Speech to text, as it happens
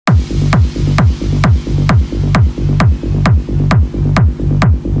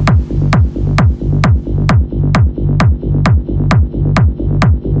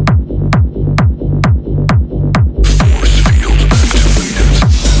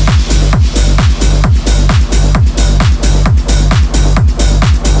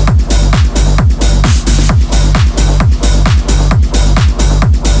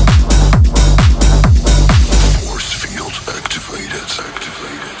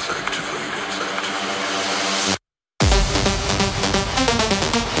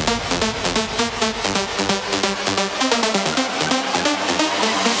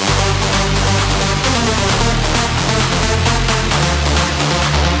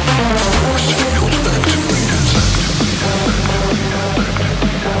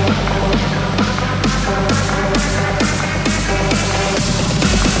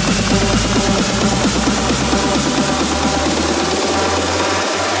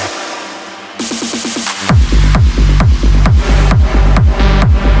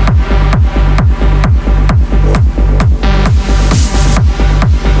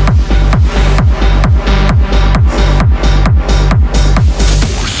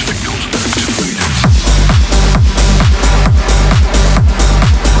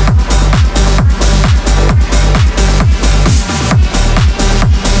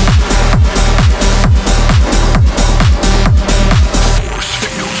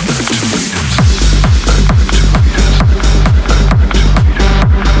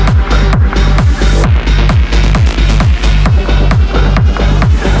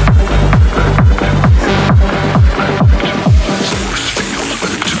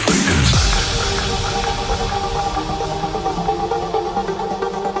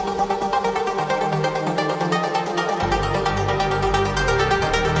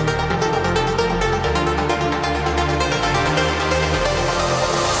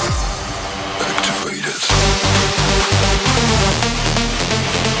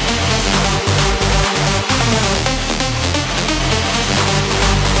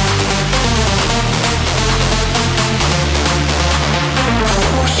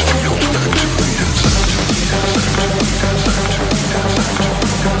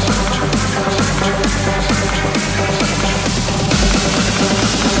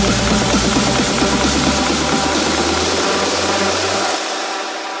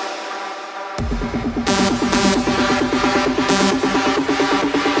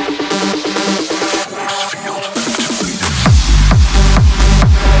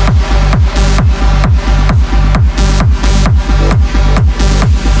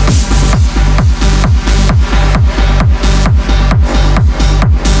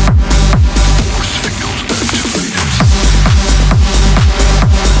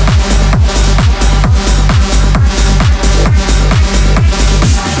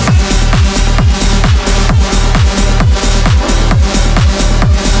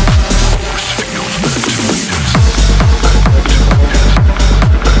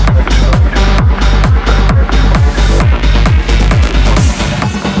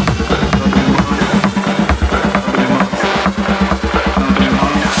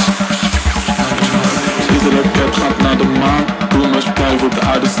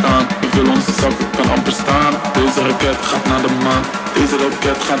raket gaat naar de maan. Deze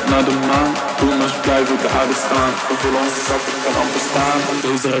raket gaat naar de maan. Boomers blijven op de aarde staan. We voelen onze zakken kan amper staan.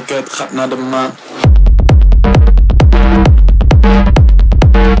 Deze raket gaat naar de maan.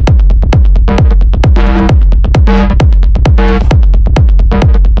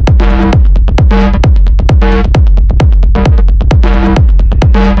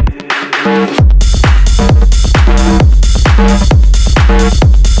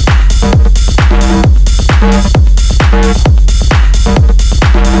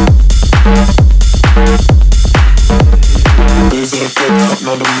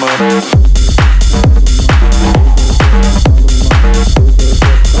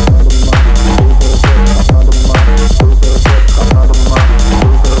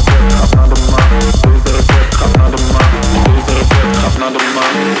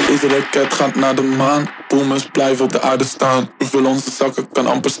 Gaat naar de maan. Boomers blijven op de aarde staan. We vullen onze zakken kan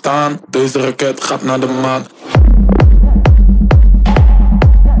amper staan. Deze raket gaat naar de maan.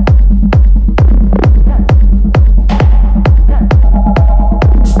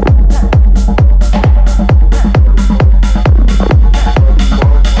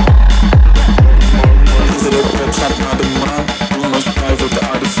 Blijven op de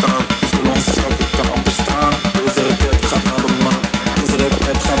aarde staan. Deze raket gaat naar de maan. Deze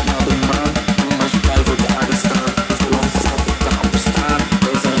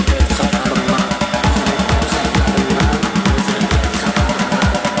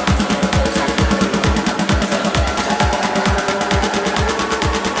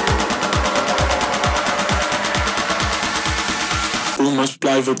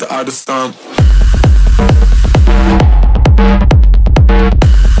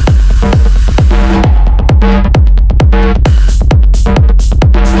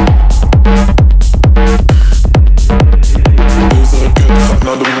raket gaat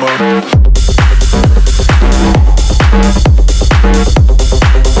naar de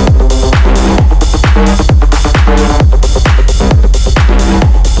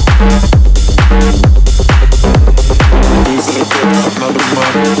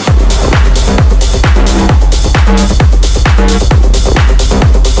maan.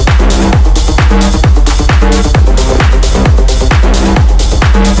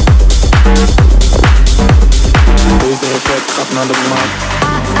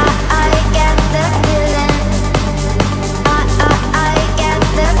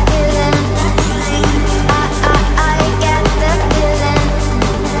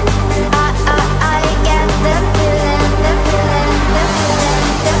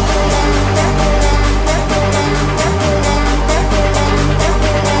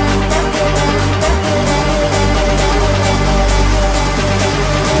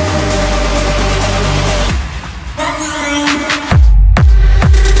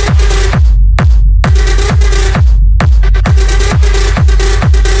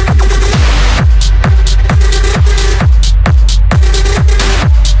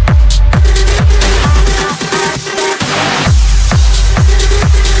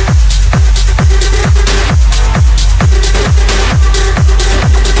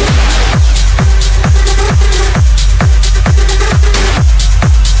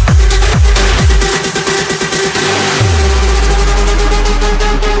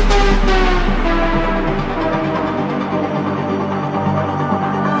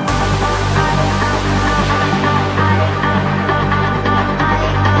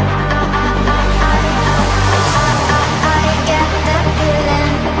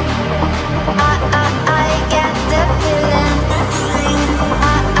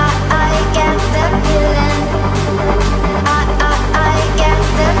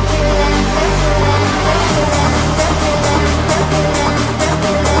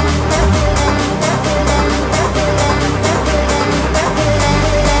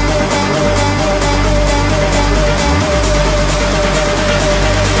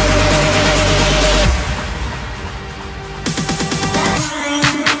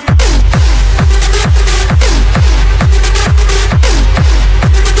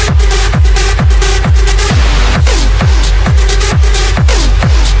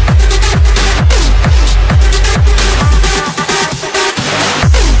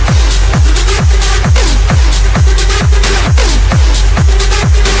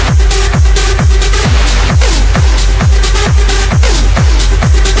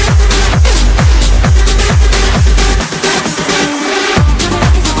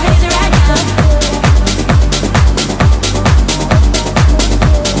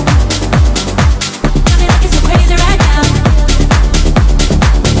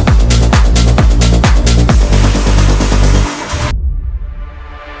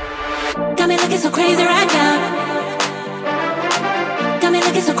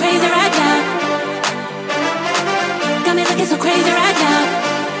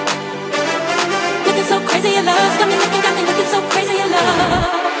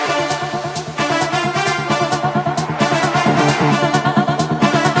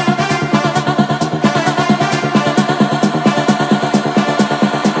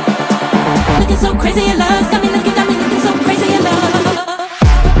 so crazy in love. Got me looking so crazy in love.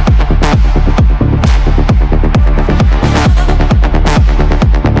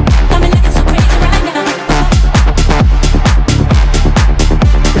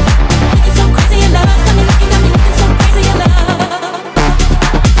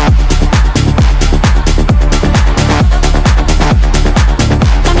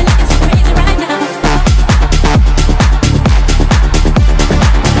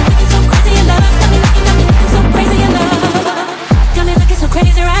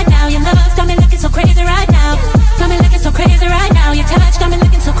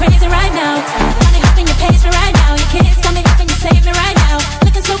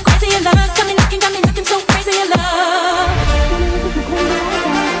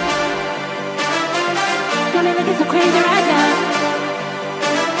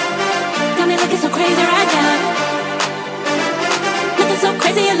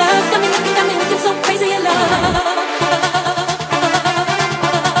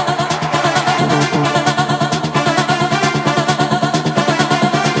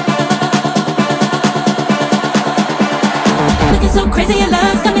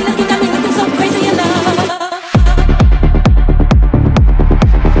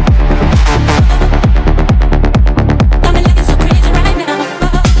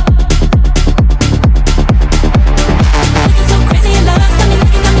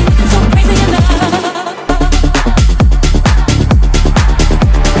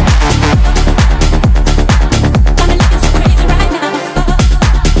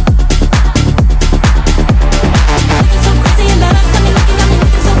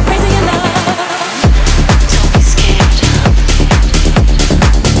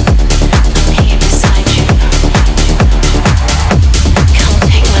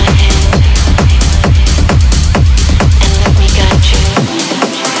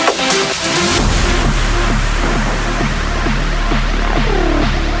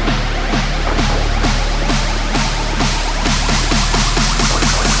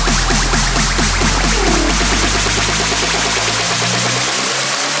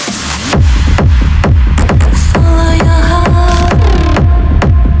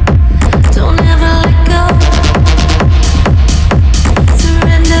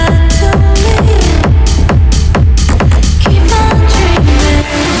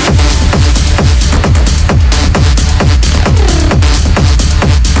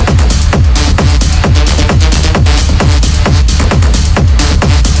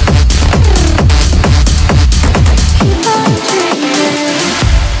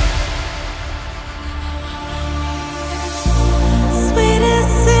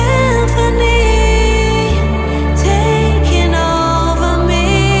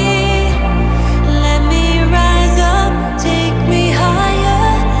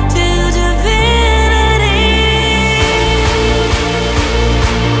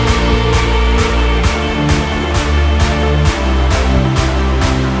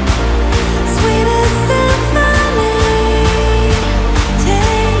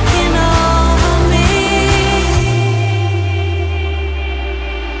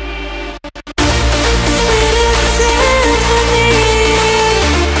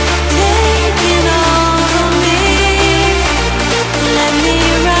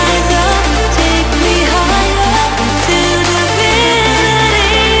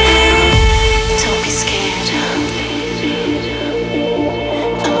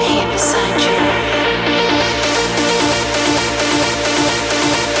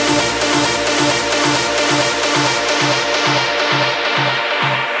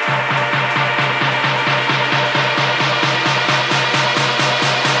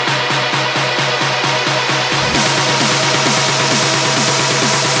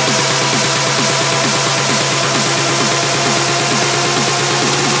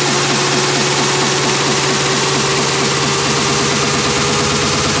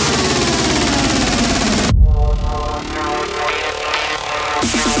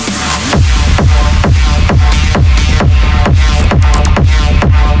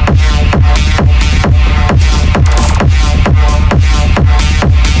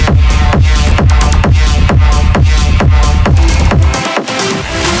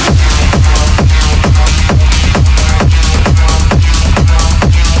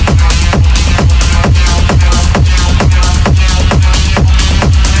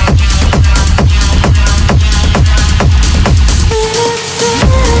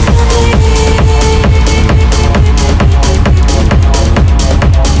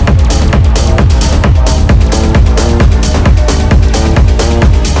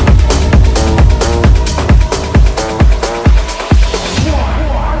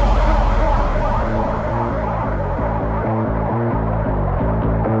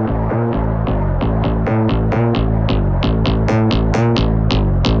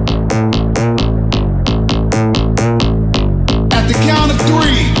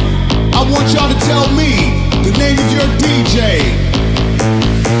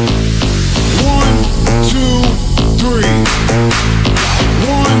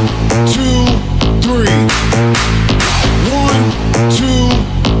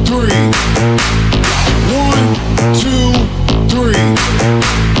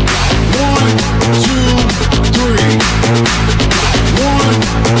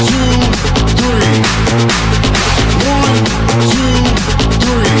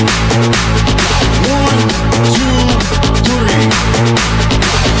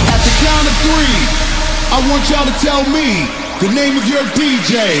 of your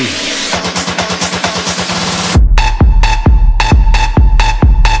DJ?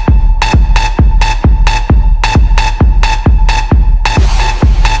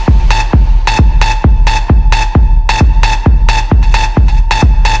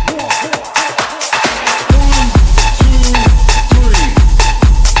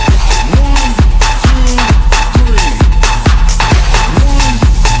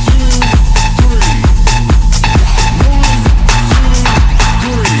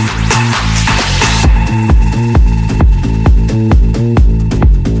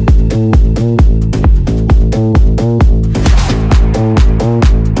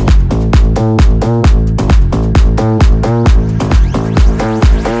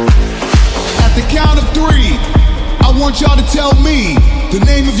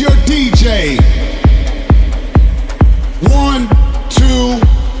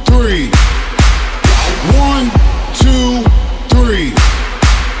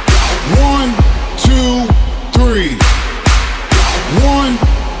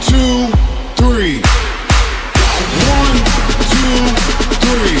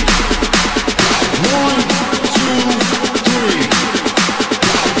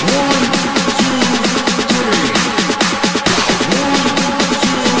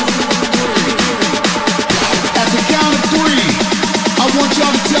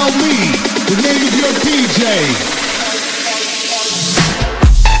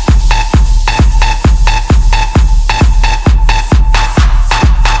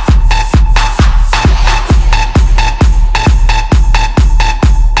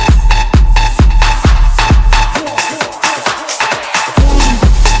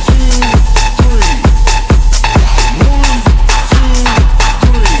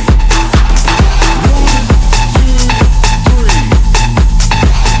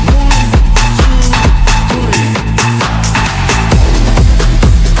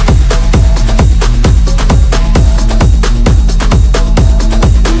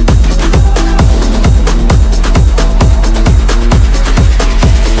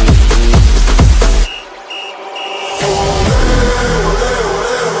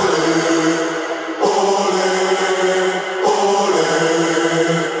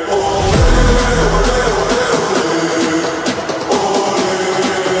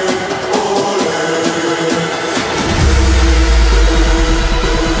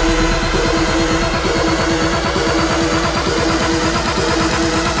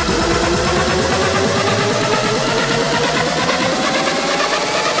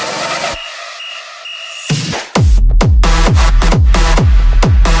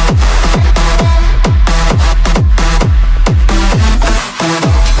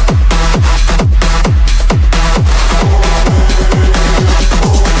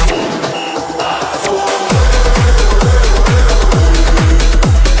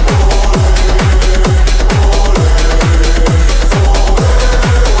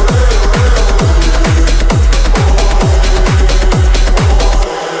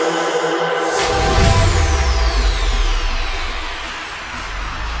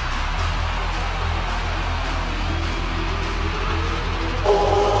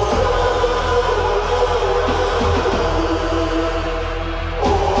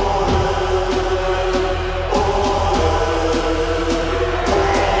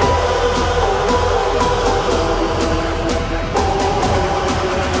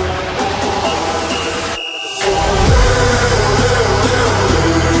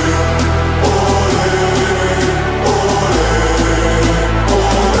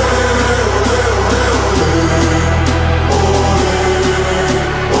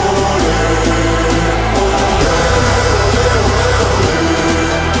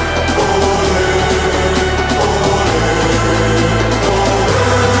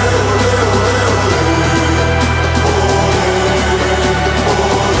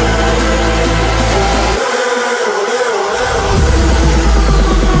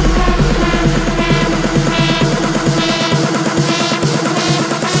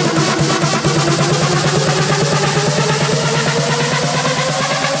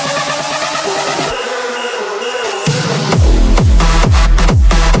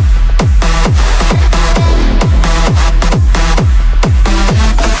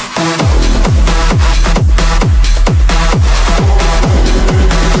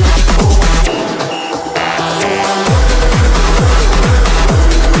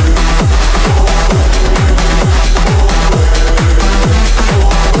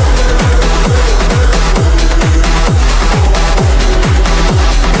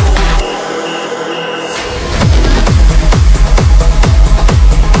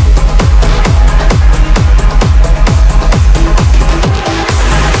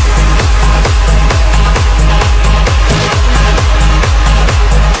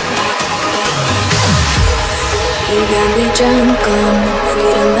 drunk on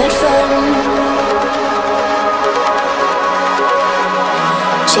freedom and fun,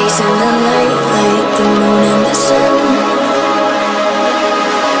 chasing the light like the moon and the sun.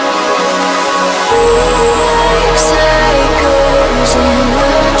 We are psychos in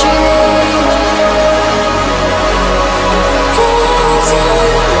a dream,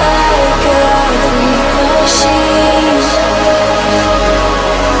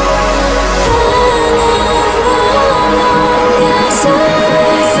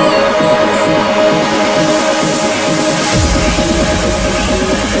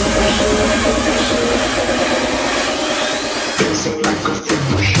 dancing like a freak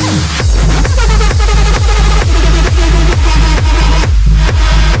machine.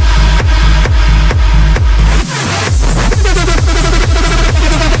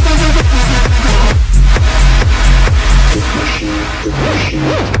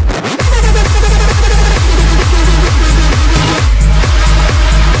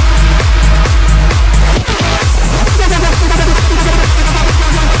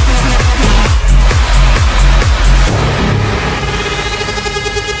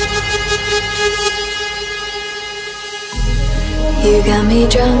 You got me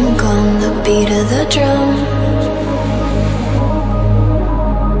drunk on the beat of the drum.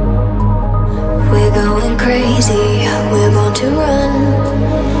 We're going crazy, we're born to run.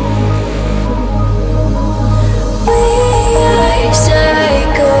 We are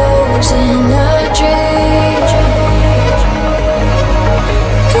psychos in a dream,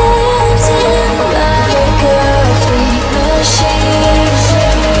 dancing like a freak machine.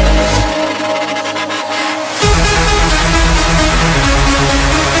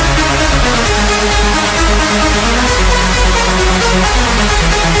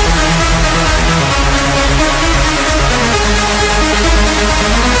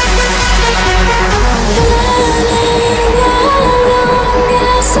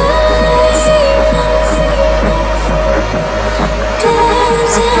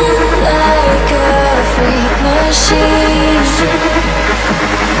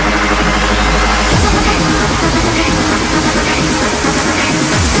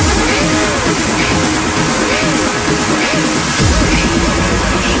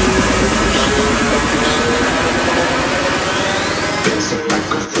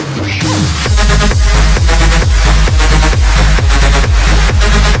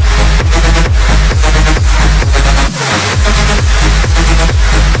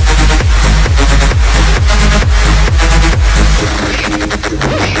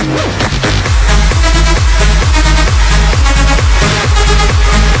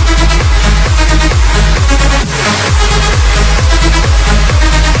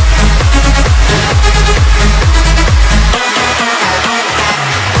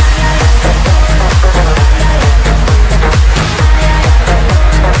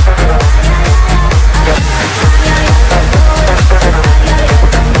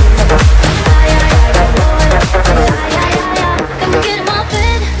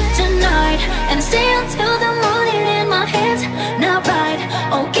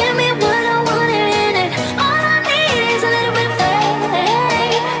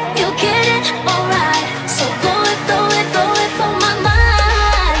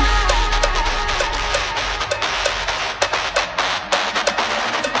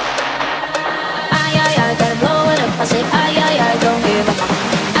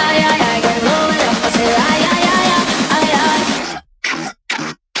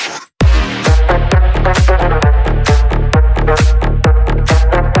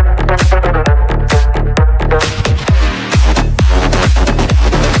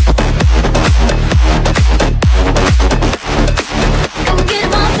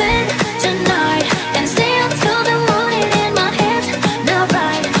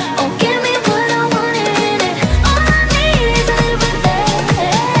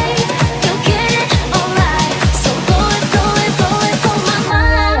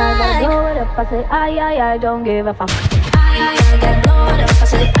 I don't give a fuck. I get loaded up. I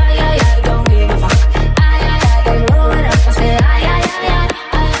say I don't give a fuck. I get loaded up. I say I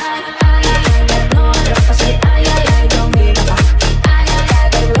get loaded up. I say I don't give a fuck. I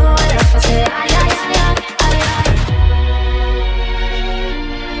get loaded up. I say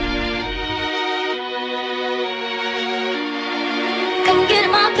come get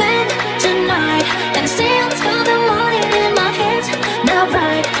in my bed tonight and stay until the morning in my head. Now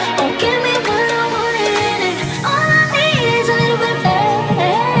right, oh give me what I want in it. All I need is a little bit of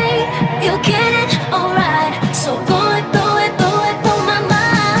faith. You'll get it, alright. So blow it, blow it, blow it, blow my mind.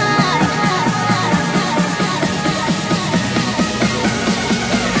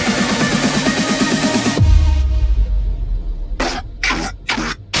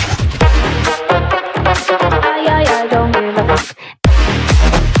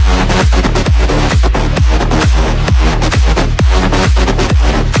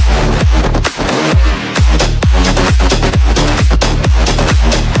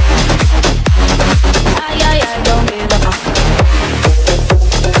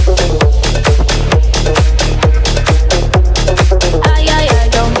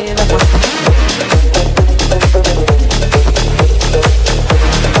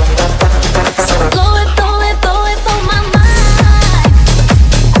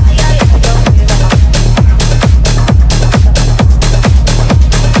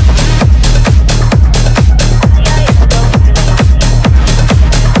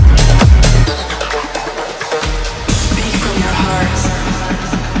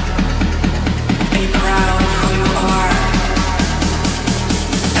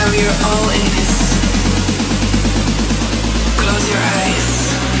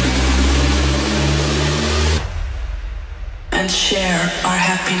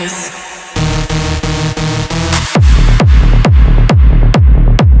 happiness.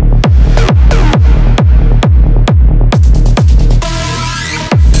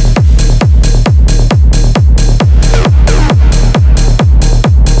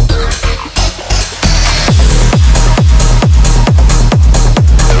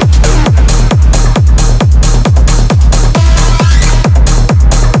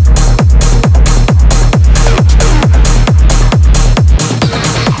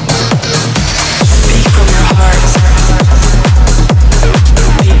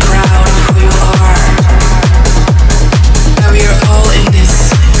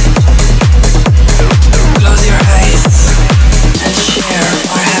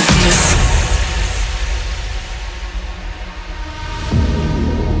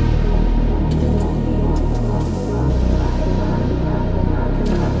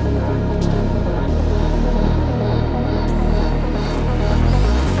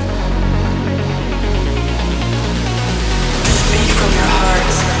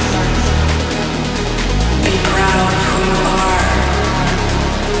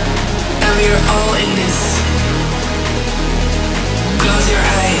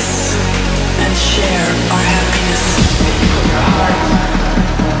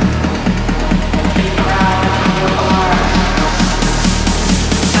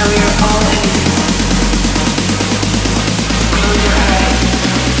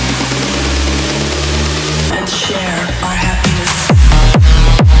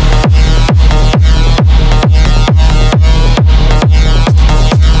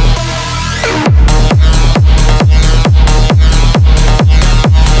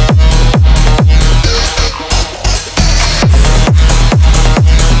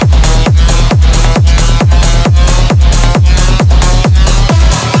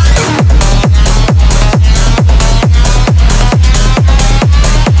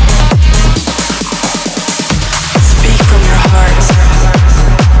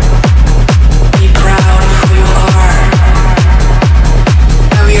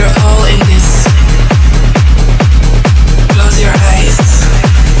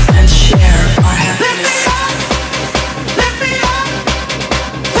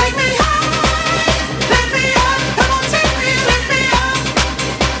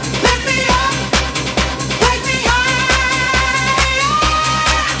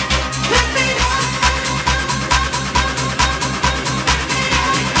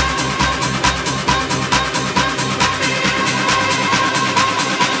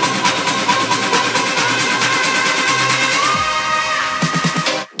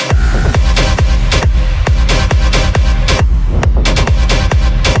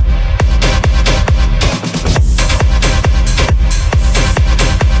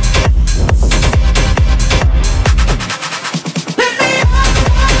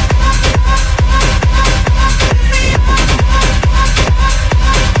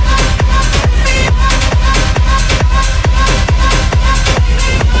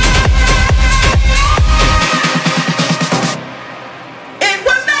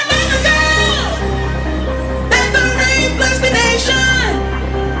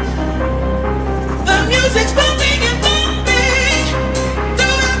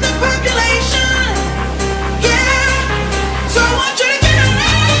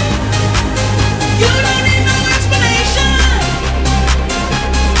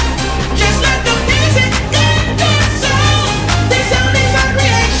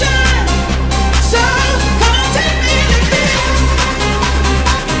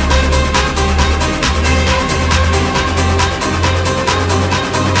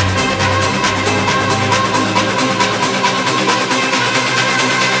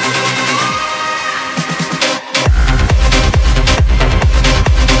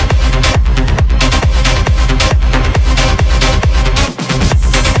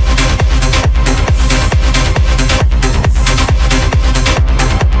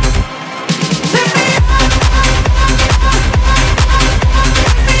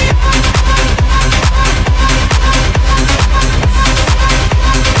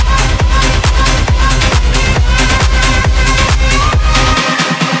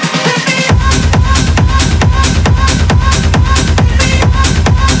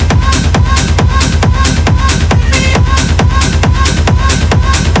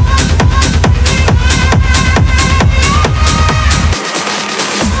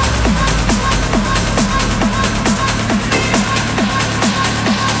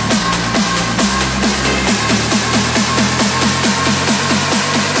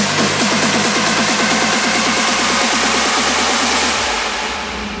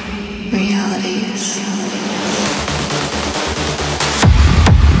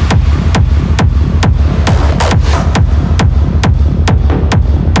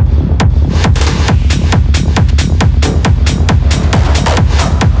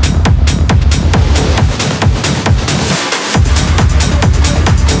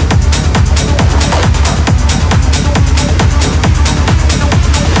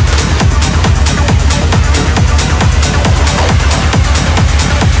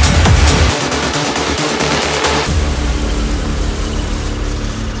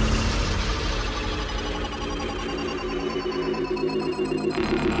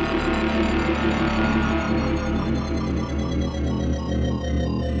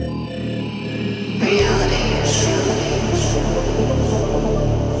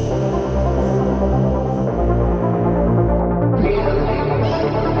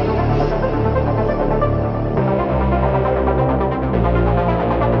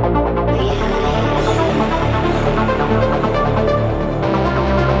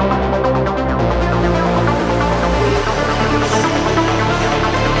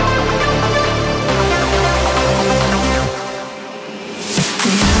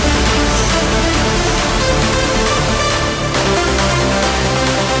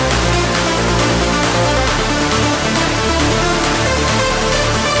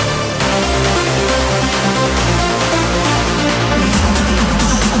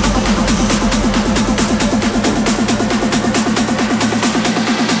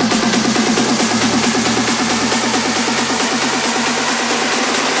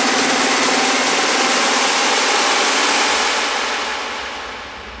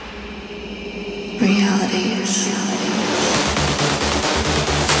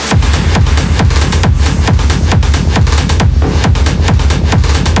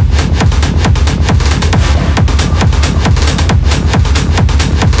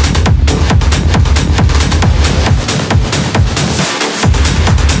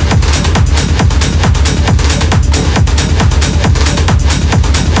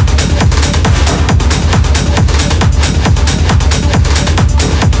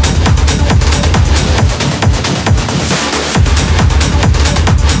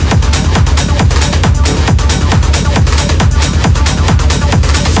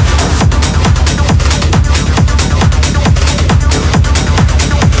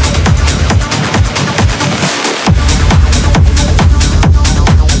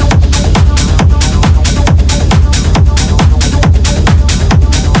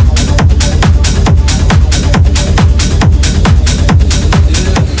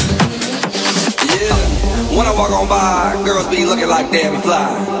 looking like damn fly.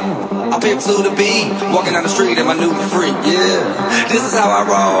 I pimp to the beat, walking down the street in my new freak, yeah. This is how I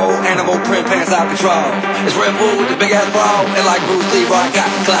roll, animal print pants out control. It's Red Bull with the big ass bra, and like Bruce Lee, boy, I got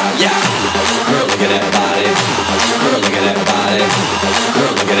the clout, yeah. Girl, look at that body. Girl, look at that body.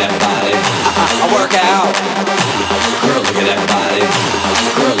 Girl, look at that body. I work out. Girl, look at that body.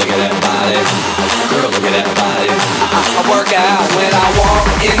 Girl, look at that body. Girl, look at that body. I work out when I walk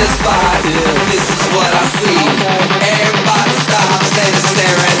in the spot. This is what I see. Everybody stops and is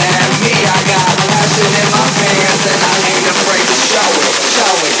staring at me. I got passion in my pants and I ain't afraid to show it.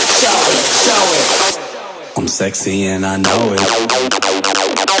 Show it, show it, show it. I'm sexy and I know it.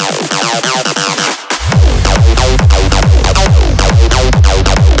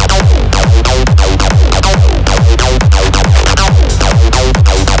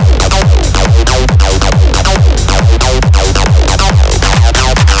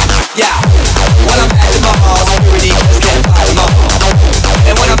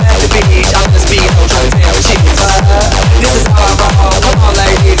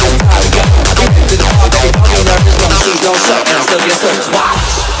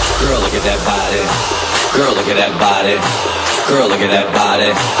 Girl, look at that body. Girl, look at that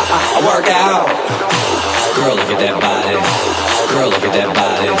body. I work out. Girl, look at that body. Girl, look at that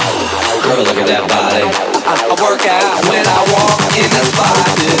body. Girl, look at that body. I work out when I walk in the spot.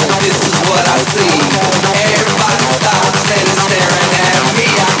 This is what I see. Everybody stops and is staring at me.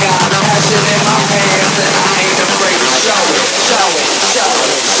 I got passion in my pants and I ain't afraid to show it. Show it, show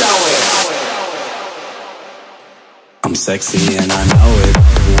it, show it. I'm sexy and I know it.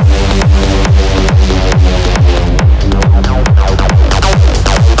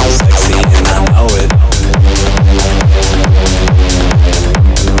 I'm sexy and I know it.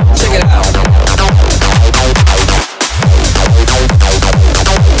 Check it out.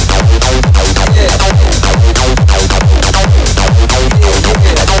 Yeah.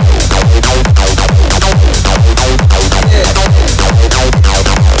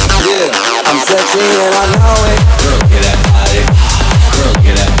 Yeah. I'm sexy and I know it. Girl, look at that body. Girl, look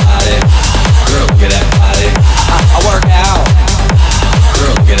at that body.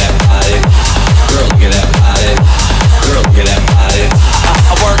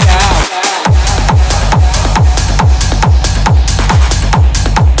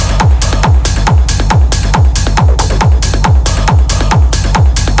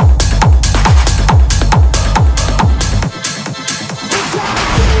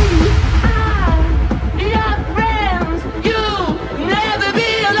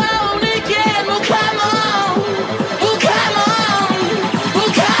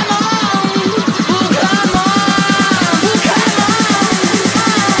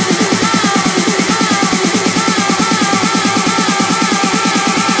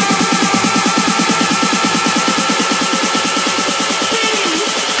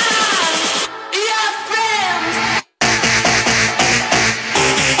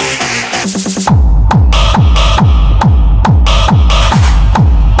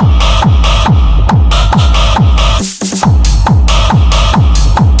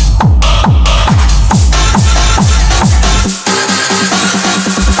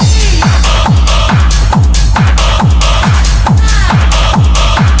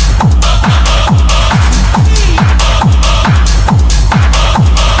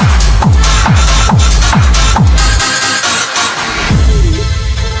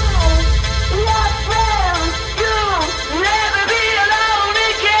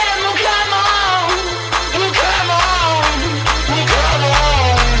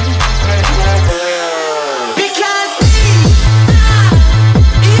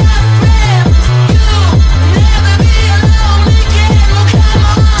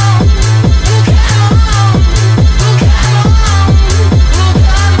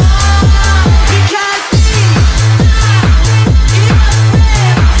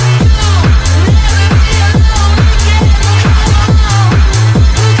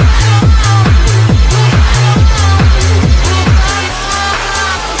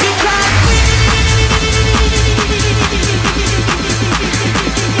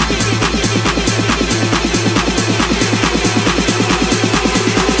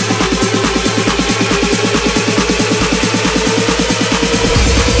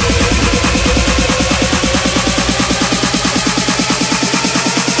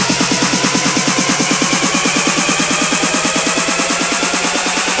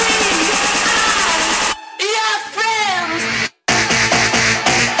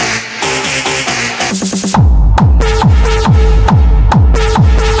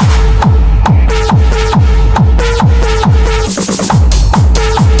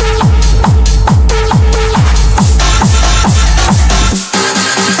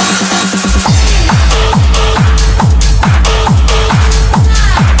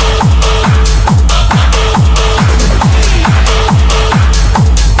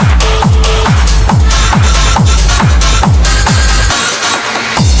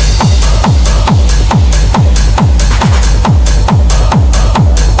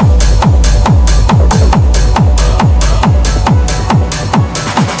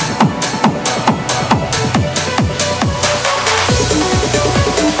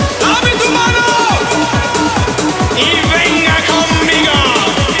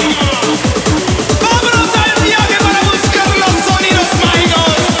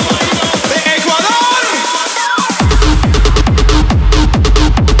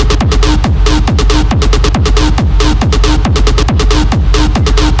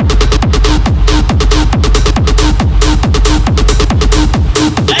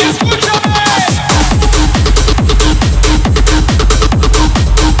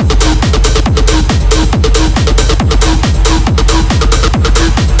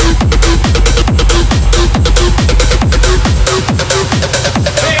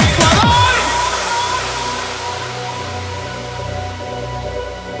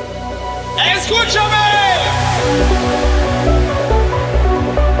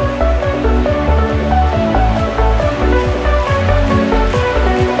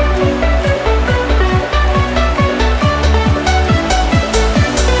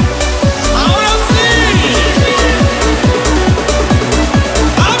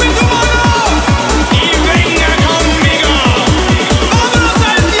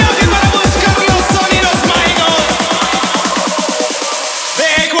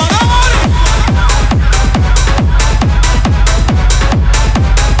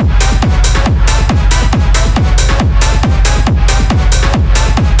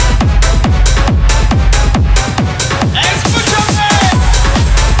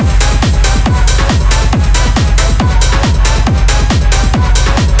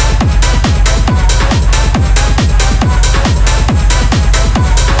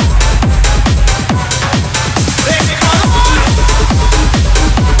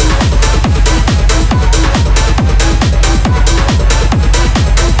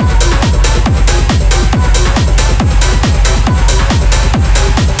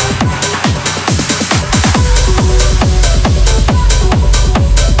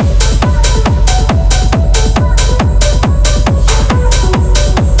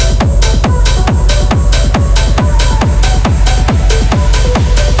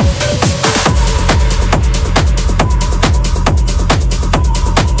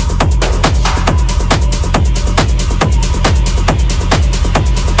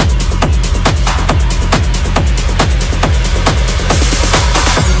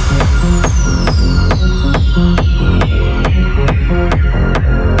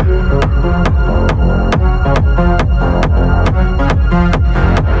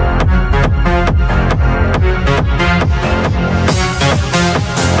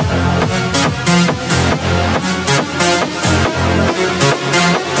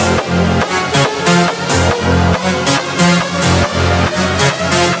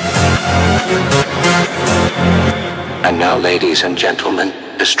 And now, ladies and gentlemen,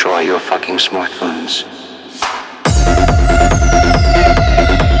 destroy your fucking smartphones.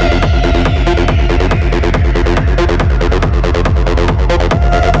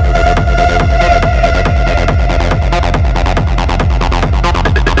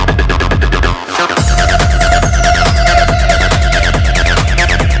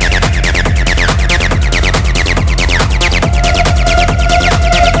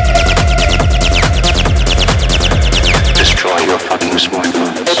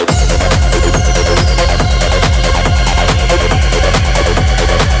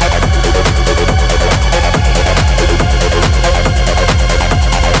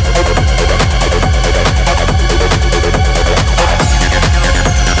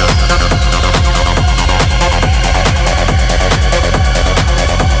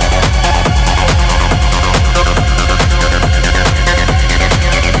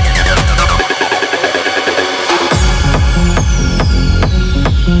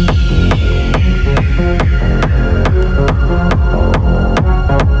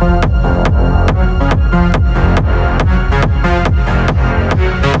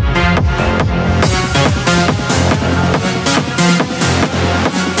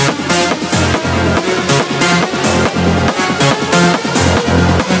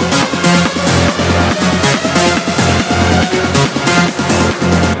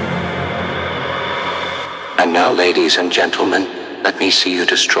 Ladies and gentlemen, let me see you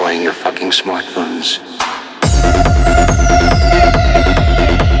destroying your fucking smartphones.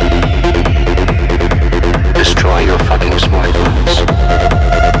 Destroy your fucking smartphones.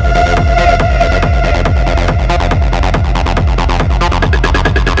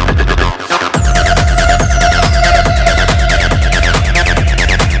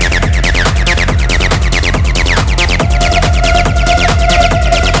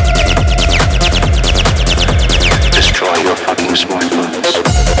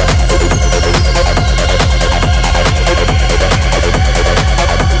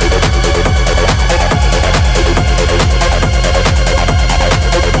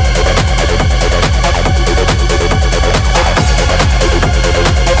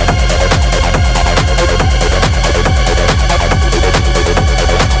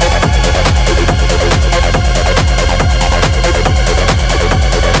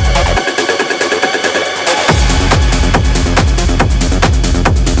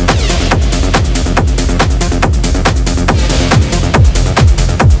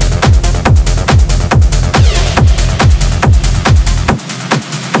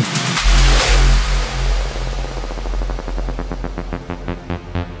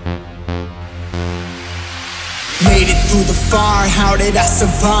 Made it through the fire, how did I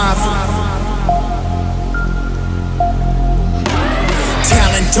survive?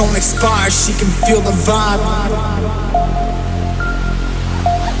 don't expire, she can feel the vibe.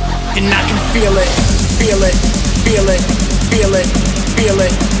 And I can feel it, feel it, feel it, feel it, feel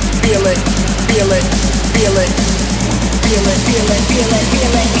it, feel it, feel it, feel it, feel it, feel it, feel it, feel it,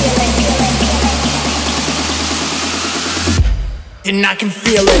 feel it, feel it. And I can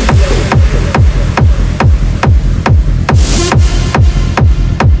feel it.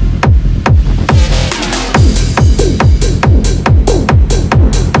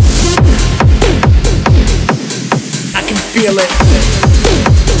 Feel it.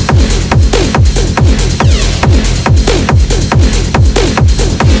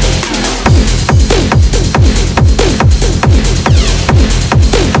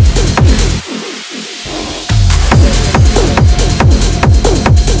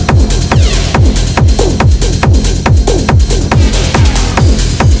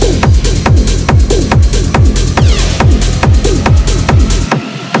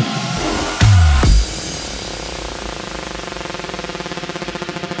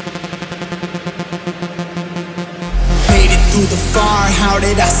 How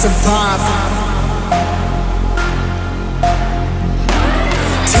did I survive?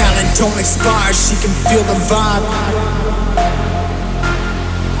 Talent don't expire, she can feel the vibe.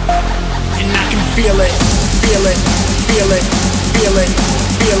 And I can feel it, feel it, feel it, feel it,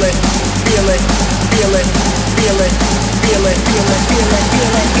 feel it, feel it, feel it, feel it, feel it, feel it, feel it, feel it, feel it,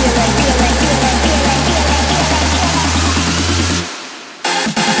 feel it, feel it, feel it.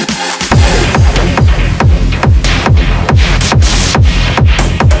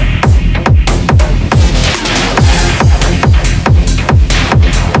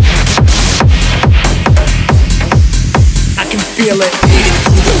 Feel it, made it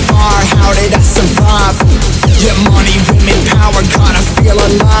through the fire, how did I survive? Yeah, money, women, power, gotta feel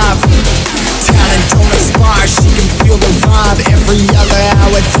alive. Talent don't expire, she can feel the vibe. Every other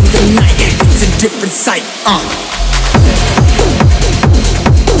hour through the night, it's a different sight,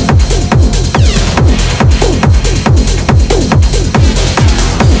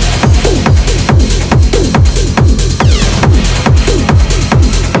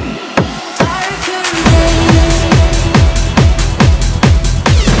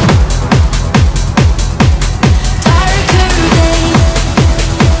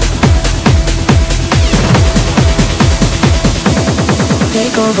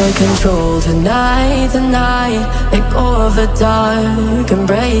 Over control tonight, let go of the dark,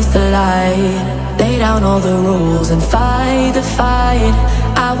 embrace the light. Lay down all the rules and fight the fight.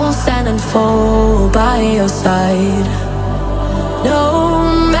 I will stand and fall by your side. No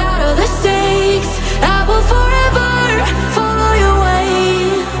matter the stakes, I will forever follow your way.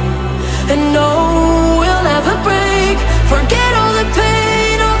 And no, we'll never break. Forget all the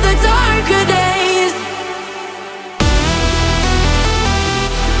pain of the darker days.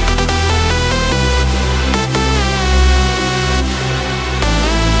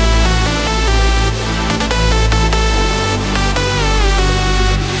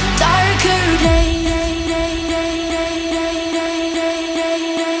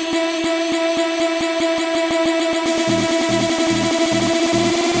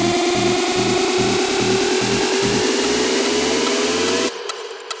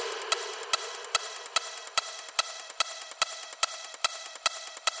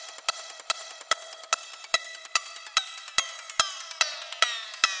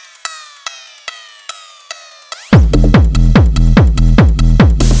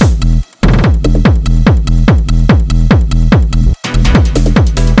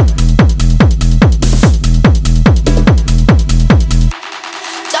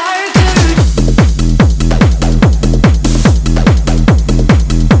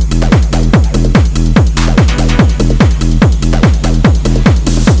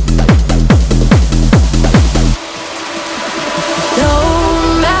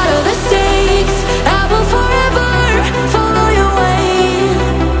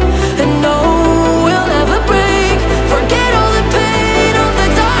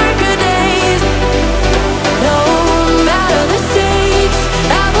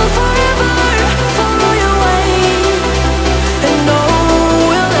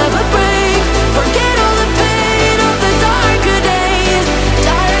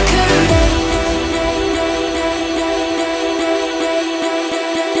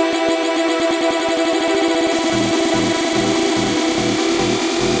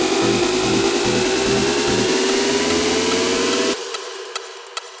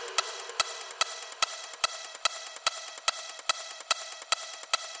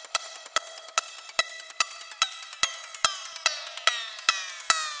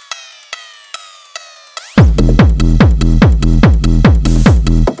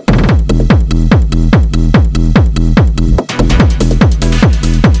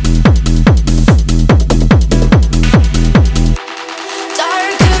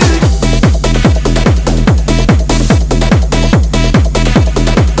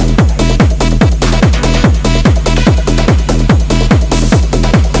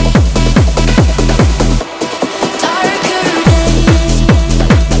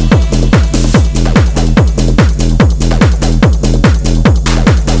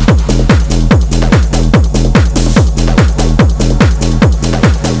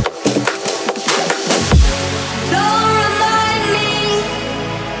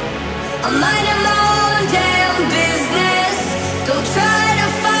 I'm minding my own damn business. Don't try to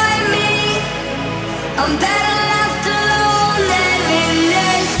find me. I'm better left alone than in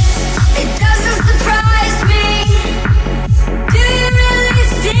this. It doesn't surprise me. Do you really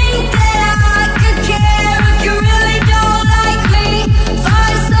think that I could care if you really don't like me?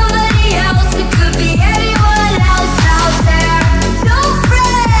 Find somebody else, it could be anyone else out there. Don't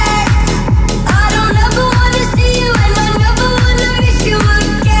fret, I don't ever wanna see you and I never wanna miss you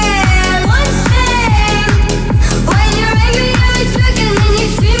again. One thing, when you're angry you're tricking and you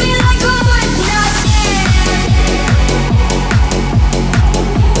treat me like I was nothing.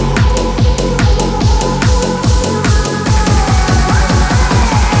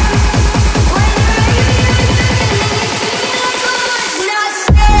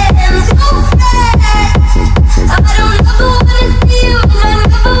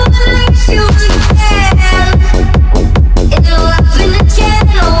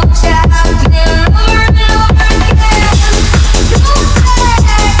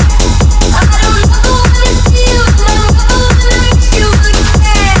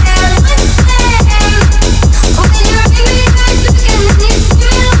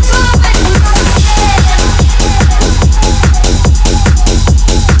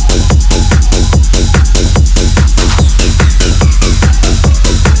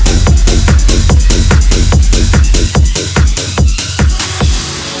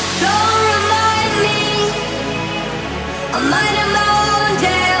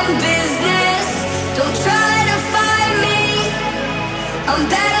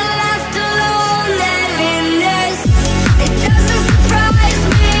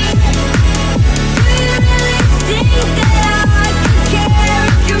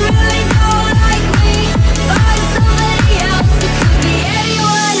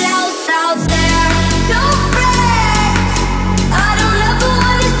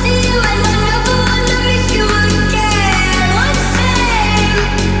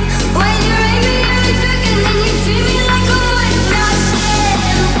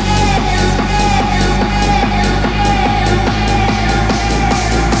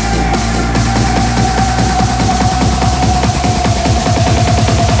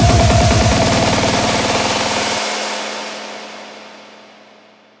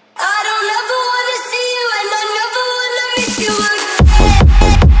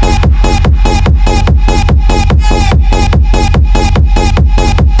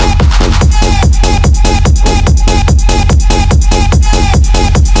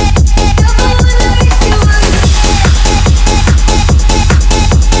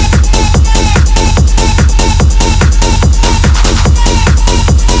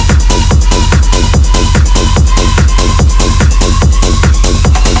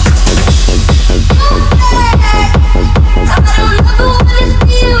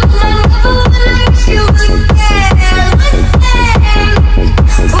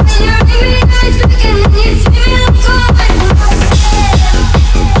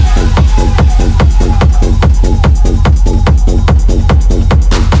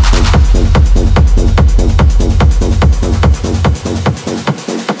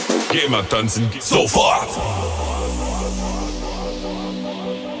 Tanzen sofort!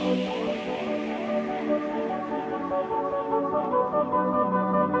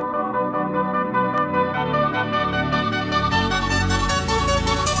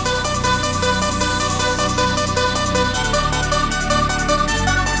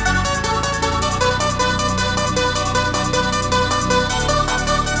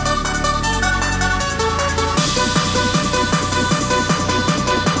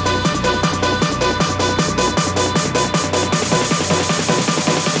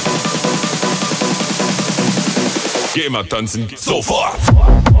 Geh mal tanzen, sofort!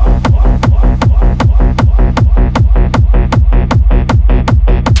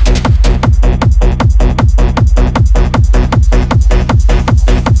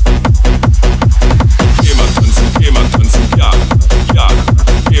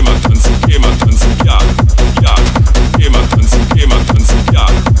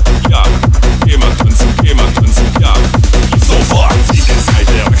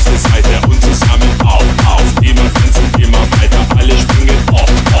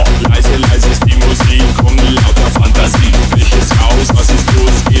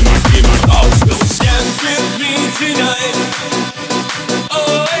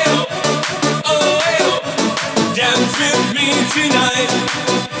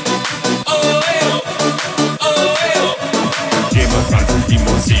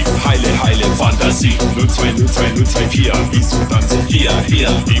 Fantasie 0202024, wieso tanzen hier,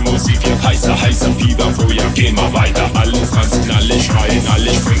 die Musik wird heißer, Fieber, Feuer, geh mal weiter, alle tanzen, alle schreien,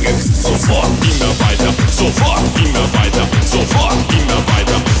 alle